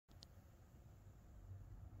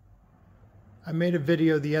I made a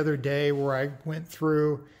video the other day where I went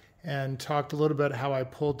through and talked a little bit how I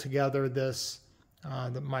pulled together this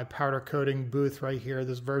my powder coating booth right here,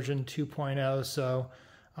 this version 2.0. So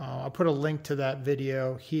I'll put a link to that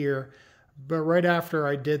video here. But right after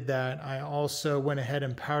I did that, I also went ahead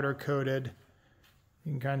and powder coated.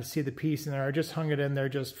 You can kind of see the piece in there. I just hung it in there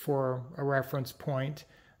just for a reference point.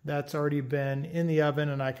 That's already been in the oven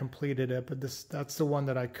and I completed it, but that's the one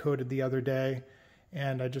that I coated the other day.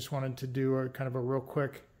 And I just wanted to do a kind of a real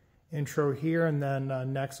quick intro here, and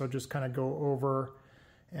then next I'll just kind of go over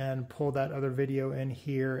and pull that other video in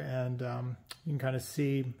here, and you can kind of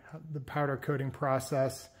see the powder coating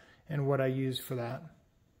process and what I use for that.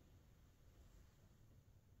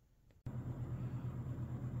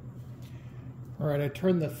 All right, I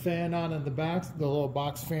turned the fan on in the back, the little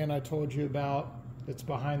box fan I told you about that's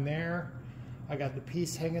behind there. I got the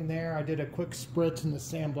piece hanging there. I did a quick spritz in the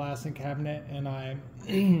sandblasting cabinet, and I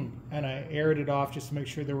aired it off just to make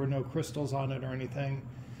sure there were no crystals on it or anything.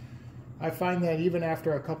 I find that even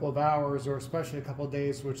after a couple of hours, or especially a couple of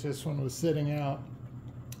days, which this one was sitting out,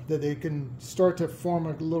 that they can start to form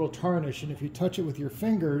a little tarnish, and if you touch it with your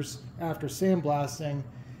fingers after sandblasting,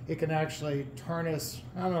 it can actually tarnish.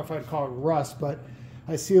 I don't know if I'd call it rust, but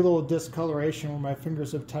I see a little discoloration where my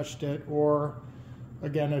fingers have touched it, or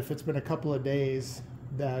again, if it's been a couple of days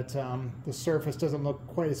that the surface doesn't look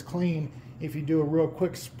quite as clean. If you do a real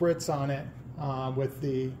quick spritz on it with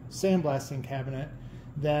the sandblasting cabinet,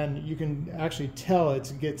 then you can actually tell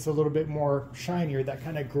it gets a little bit more shinier, that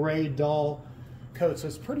kind of gray, dull coat. So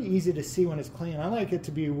it's pretty easy to see when it's clean. I like it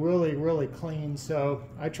to be really, really clean, so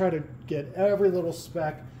I try to get every little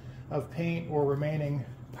speck of paint or remaining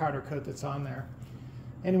powder coat that's on there.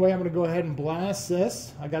 Anyway, I'm going to go ahead and blast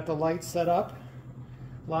this. I got the light set up.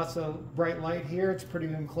 Lots of bright light here. It's pretty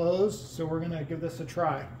enclosed, so we're going to give this a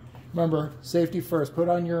try. Remember, safety first. Put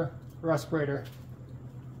on your respirator.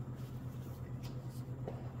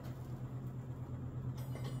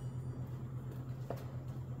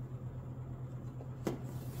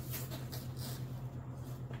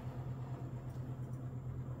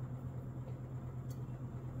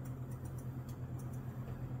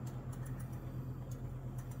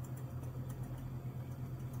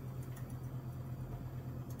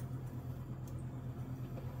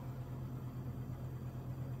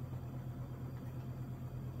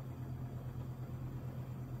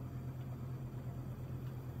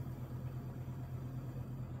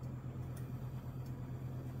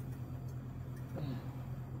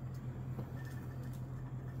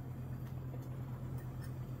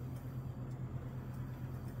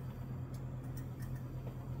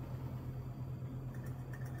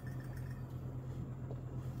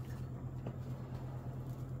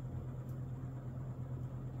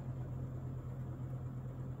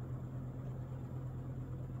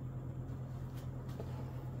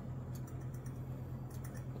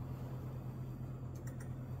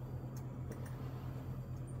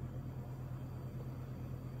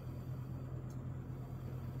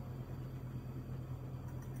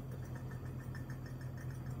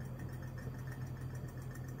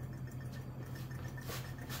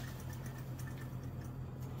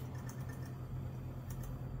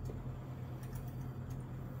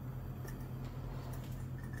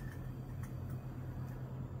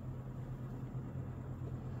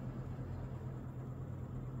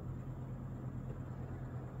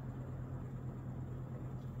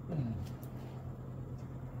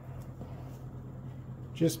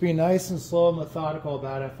 Just be nice and slow and methodical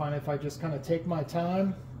about it. I find if I just kind of take my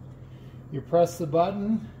time, you press the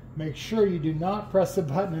button, make sure you do not press the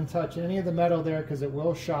button and touch any of the metal there because it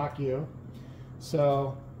will shock you.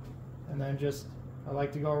 So, and then just, I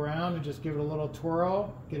like to go around and just give it a little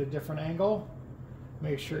twirl, get a different angle,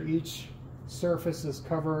 make sure each surface is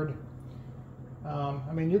covered.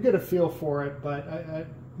 I mean, you'll get a feel for it, but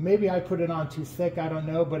maybe I put it on too thick, I don't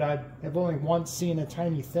know, but I've only once seen a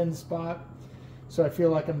tiny thin spot. So I feel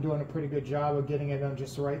like I'm doing a pretty good job of getting it on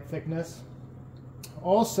just the right thickness.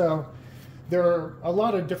 Also, there are a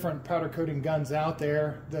lot of different powder coating guns out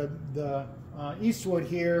there. The Eastwood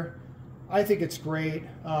here, I think it's great.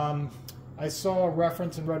 I saw a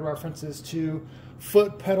reference and read references to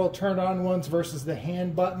foot pedal turned on ones versus the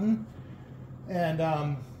hand button. And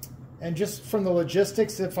just from the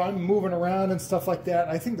logistics, if I'm moving around and stuff like that,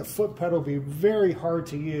 I think the foot pedal will be very hard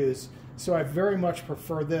to use. So I very much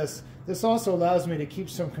prefer this. This also allows me to keep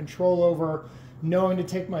some control over knowing to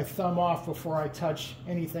take my thumb off before I touch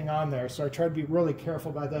anything on there. So I try to be really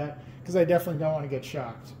careful about that because I definitely don't want to get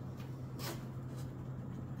shocked.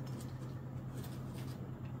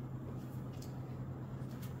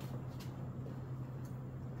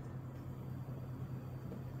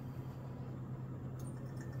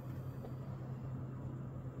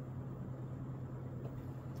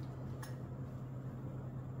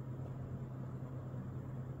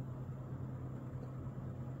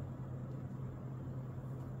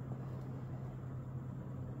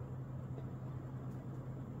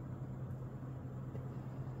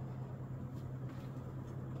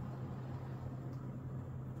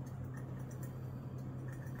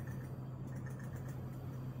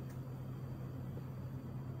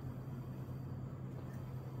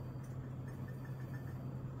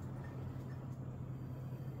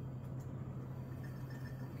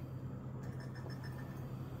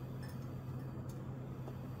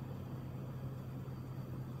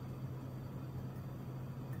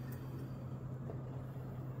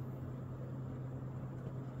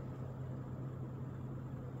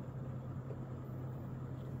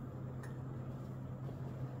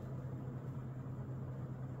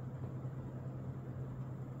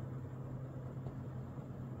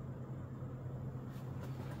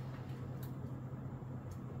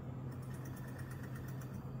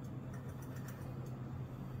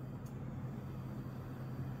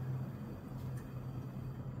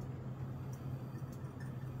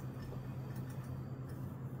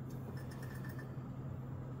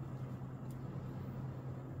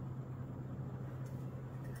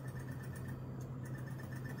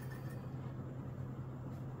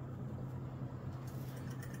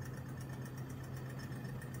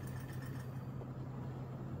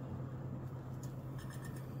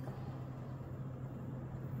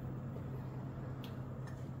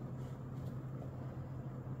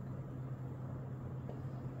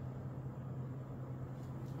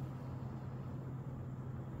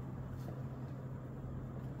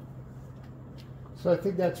 So I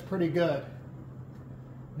think that's pretty good.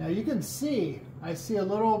 Now you can see, I see a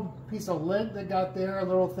little piece of lint that got there, a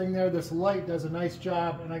little thing there. This light does a nice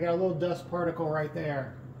job, and I got a little dust particle right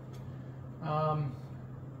there.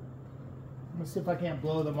 Let's see if I can't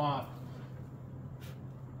blow them off.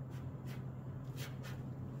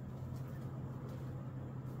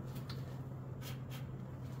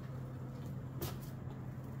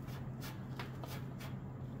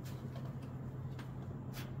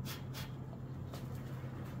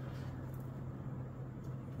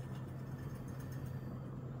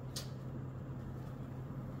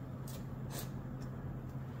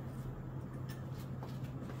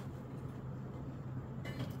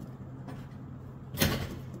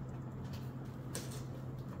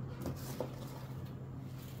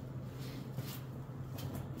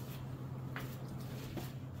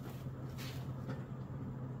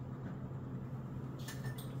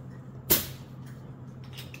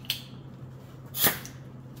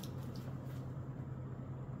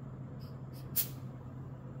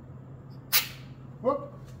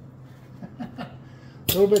 Whoop. A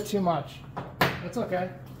little bit too much. That's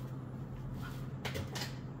okay.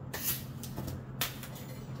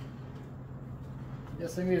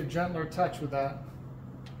 Guess I need a gentler touch with that.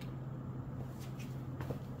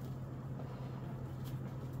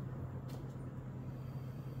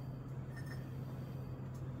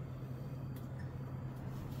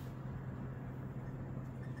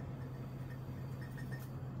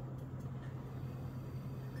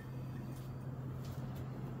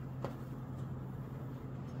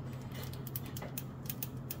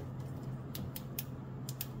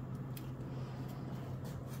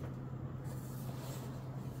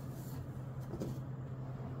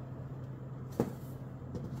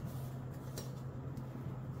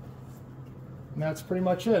 And that's pretty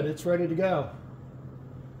much it. It's ready to go.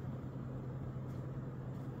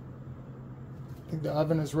 I think the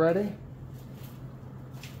oven is ready.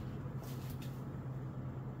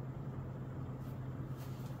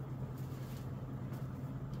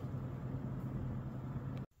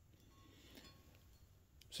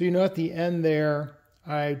 So you know at the end there,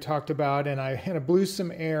 I talked about, and I kind of blew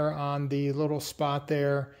some air on the little spot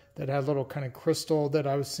there that had a little kind of crystal that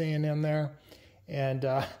I was seeing in there. And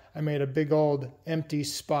I made a big old empty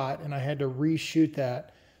spot, and I had to reshoot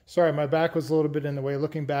that. Sorry, my back was a little bit in the way.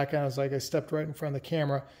 Looking back, I was like, I stepped right in front of the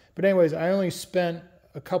camera. But anyways, I only spent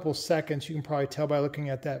a couple seconds. You can probably tell by looking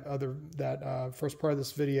at that first part of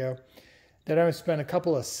this video that I only spent a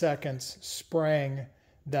couple of seconds spraying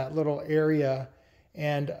that little area.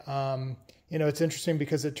 And you know, it's interesting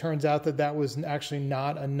because it turns out that that was actually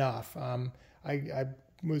not enough. I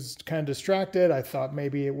was kind of distracted. I thought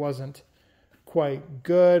maybe it wasn't quite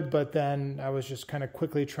good, but then I was just kind of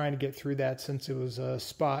quickly trying to get through that since it was a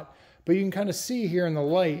spot. But you can kind of see here in the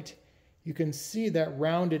light, you can see that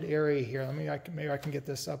rounded area here. Maybe I can get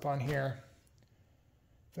this up on here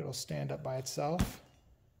if it'll stand up by itself.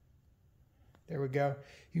 There we go.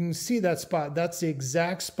 You can see that spot. That's the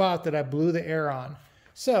exact spot that I blew the air on.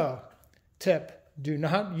 So, tip, do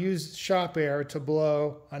not use shop air to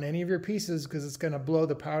blow on any of your pieces because it's going to blow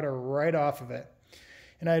the powder right off of it.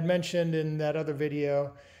 And I had mentioned in that other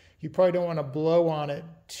video, you probably don't want to blow on it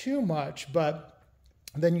too much, but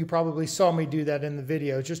then you probably saw me do that in the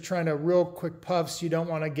video. Just trying to real quick puffs. You don't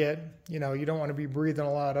want to get, you don't want to be breathing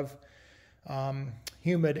a lot of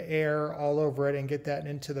humid air all over it and get that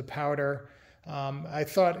into the powder. I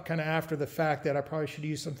thought kind of after the fact that I probably should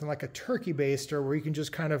use something like a turkey baster where you can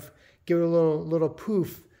just kind of give it a little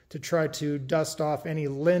poof to try to dust off any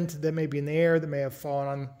lint that may be in the air that may have fallen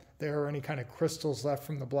on there or any kind of crystals left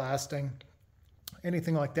from the blasting,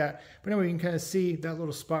 anything like that. But anyway, you can kind of see that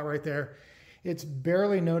little spot right there. It's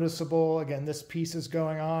barely noticeable. Again, this piece is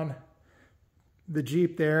going on the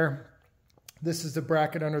Jeep there. This is the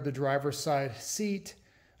bracket under the driver's side seat.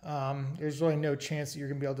 There's really no chance that you're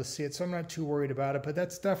going to be able to see it, so I'm not too worried about it. But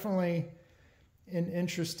that's definitely an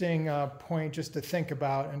interesting point just to think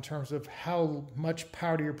about in terms of how much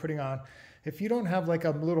powder you're putting on. If you don't have like a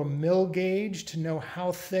little mill gauge to know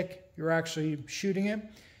how thick you're actually shooting it,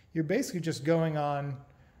 you're basically just going on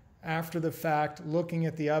after the fact, looking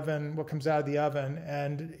at the oven, what comes out of the oven,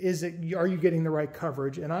 and are you getting the right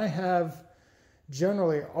coverage? And I have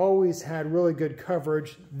generally always had really good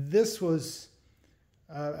coverage. This was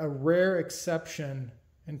a rare exception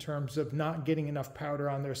in terms of not getting enough powder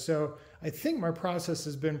on there. So I think my process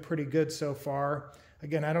has been pretty good so far.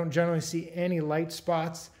 Again, I don't generally see any light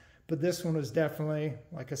spots, but this one was definitely,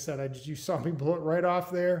 like I said, you saw me blow it right off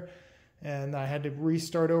there, and I had to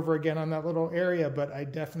restart over again on that little area, but I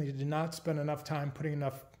definitely did not spend enough time putting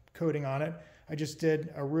enough coating on it. I just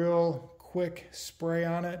did a real quick spray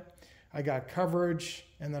on it. I got coverage,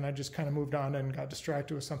 and then I just kind of moved on and got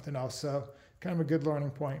distracted with something else. So kind of a good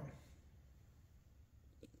learning point.